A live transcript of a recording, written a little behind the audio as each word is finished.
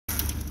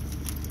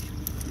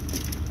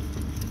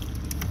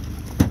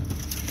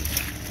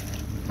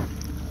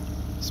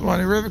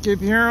Swanee River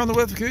Keep here on the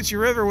Withlacoochee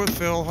River with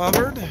Phil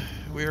Hubbard.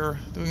 We are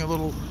doing a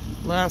little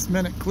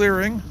last-minute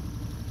clearing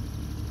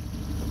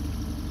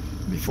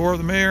before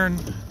the mayor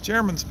and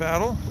chairman's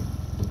paddle,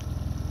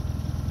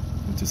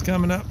 which is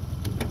coming up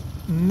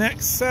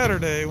next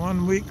Saturday,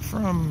 1 week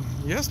from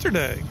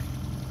yesterday.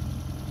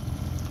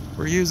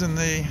 We're using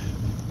the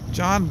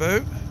John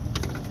boat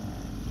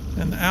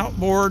and the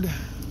outboard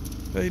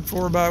paid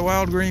for by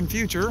Wild Green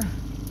Future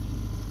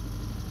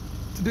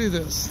to do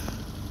this.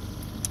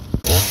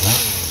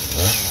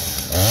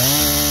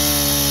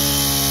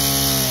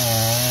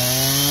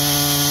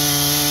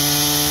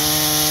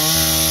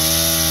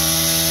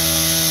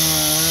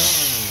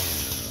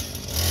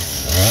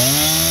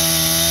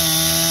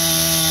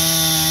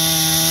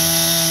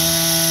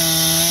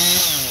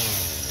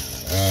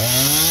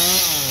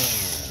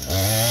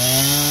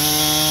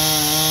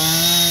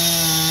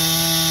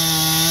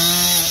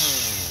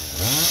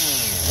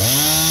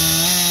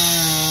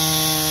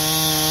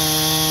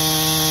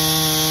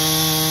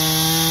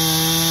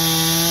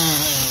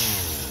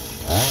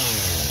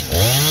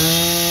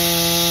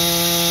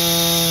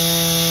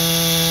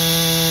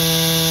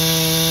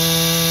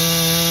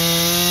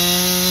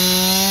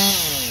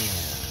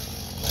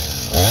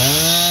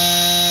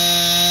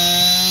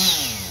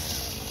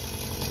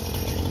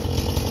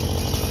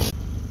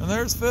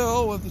 There's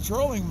Phil with the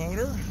trolling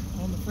motor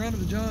on the front of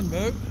the John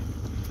boat,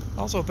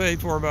 also paid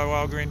for by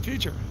Wild Green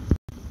Future.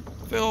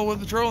 Phil with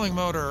the trolling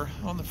motor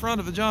on the front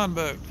of the John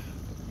boat.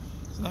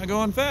 It's not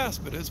going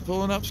fast, but it's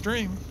pulling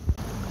upstream.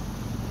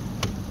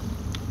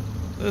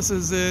 This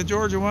is the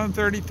Georgia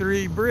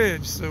 133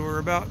 bridge, so we're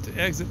about to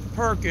exit the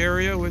park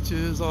area, which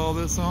is all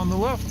this on the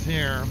left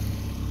here.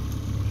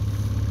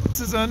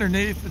 This is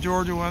underneath the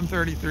Georgia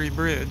 133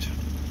 bridge.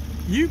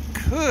 You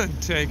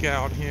could take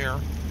out here,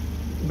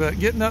 but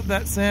getting up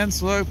that sand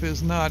slope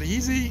is not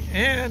easy,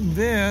 and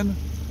then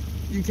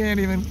you can't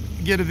even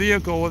get a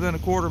vehicle within a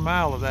quarter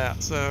mile of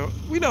that, so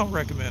we don't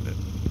recommend it.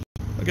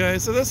 Okay,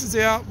 so this is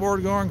the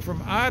outboard going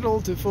from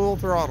idle to full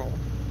throttle.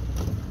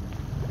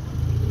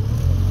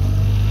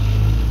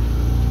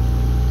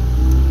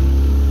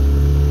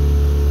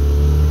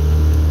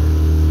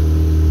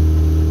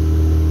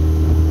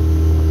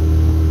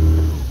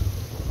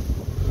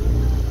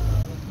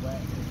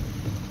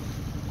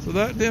 So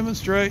that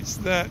demonstrates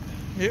that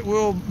it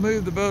will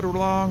move the boat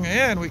along,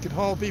 and we could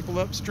haul people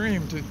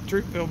upstream to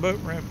Troupville boat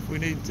ramp if we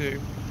need to.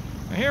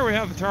 And here we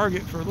have the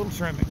target for a little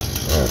trimming.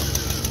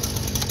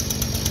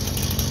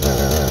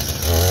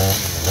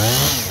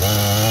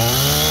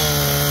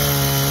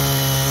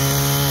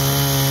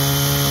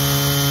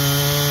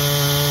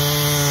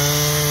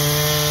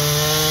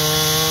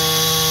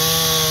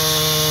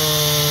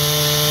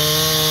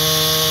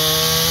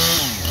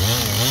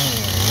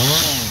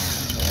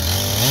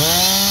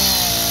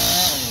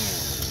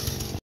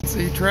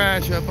 See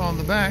trash up on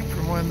the bank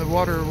from when the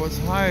water was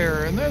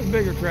higher, and there's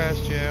bigger crash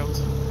jams.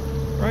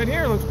 Right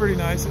here looks pretty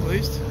nice, at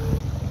least.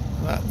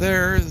 Right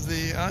there is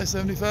the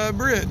I-75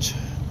 bridge.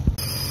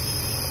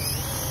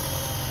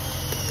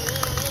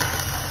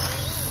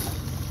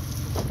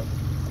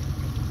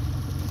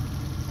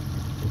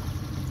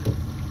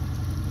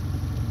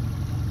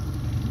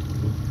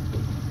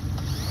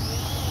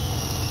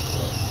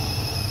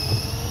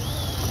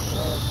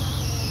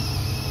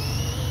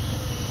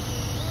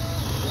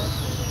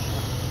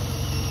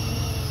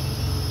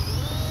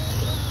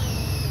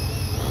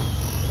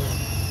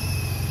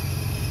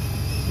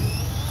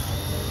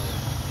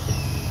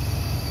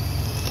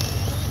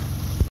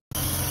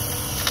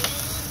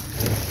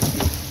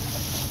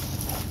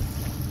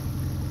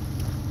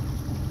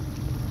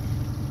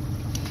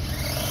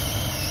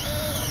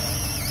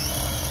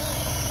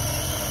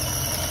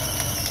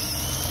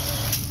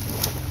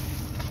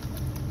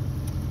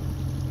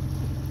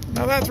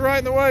 Now that's right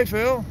in the way,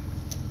 Phil.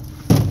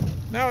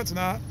 No, it's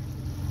not.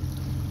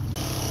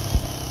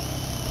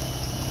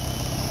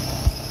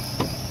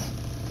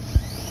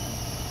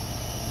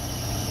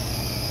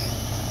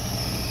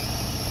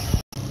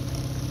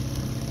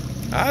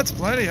 That's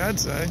plenty, I'd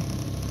say.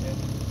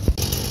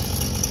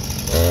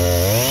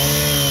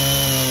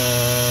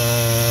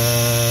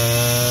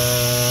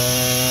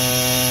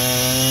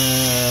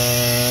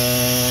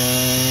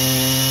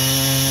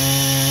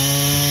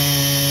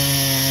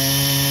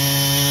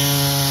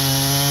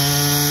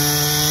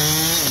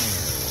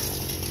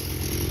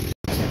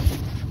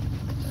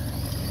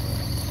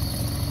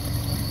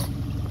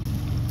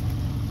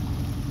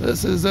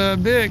 This is a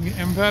big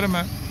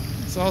impediment.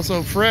 It's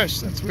also fresh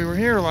since we were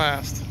here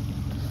last.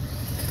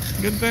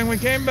 Good thing we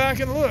came back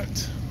and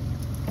looked.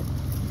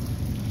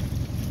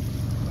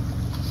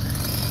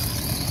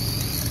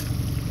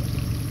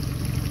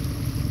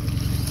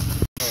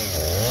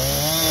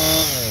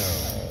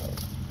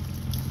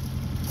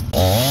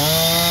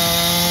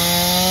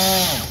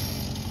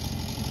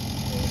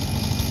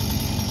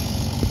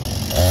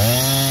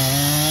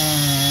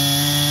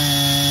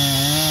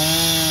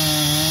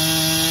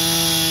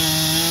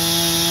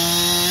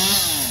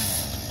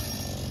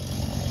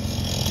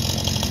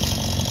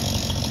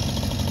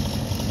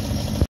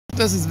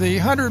 This is the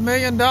 $100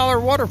 million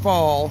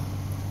waterfall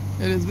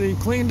It is the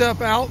cleaned up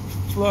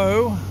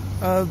outflow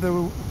of the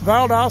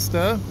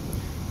Valdosta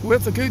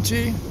with the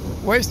Coochie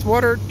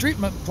wastewater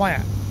treatment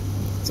plant.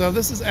 So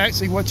this is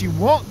actually what you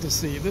want to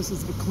see. This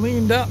is the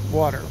cleaned up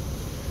water.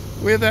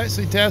 We have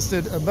actually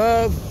tested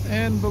above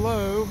and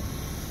below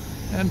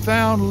and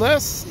found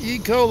less E.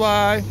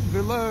 coli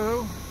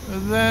below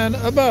than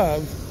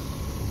above.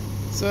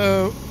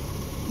 So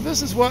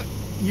this is what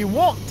you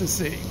want to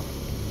see.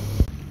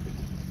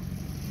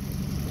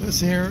 This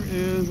here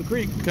is a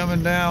creek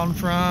coming down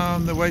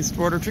from the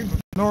wastewater treatment.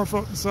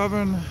 Norfolk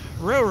Southern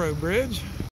Railroad Bridge.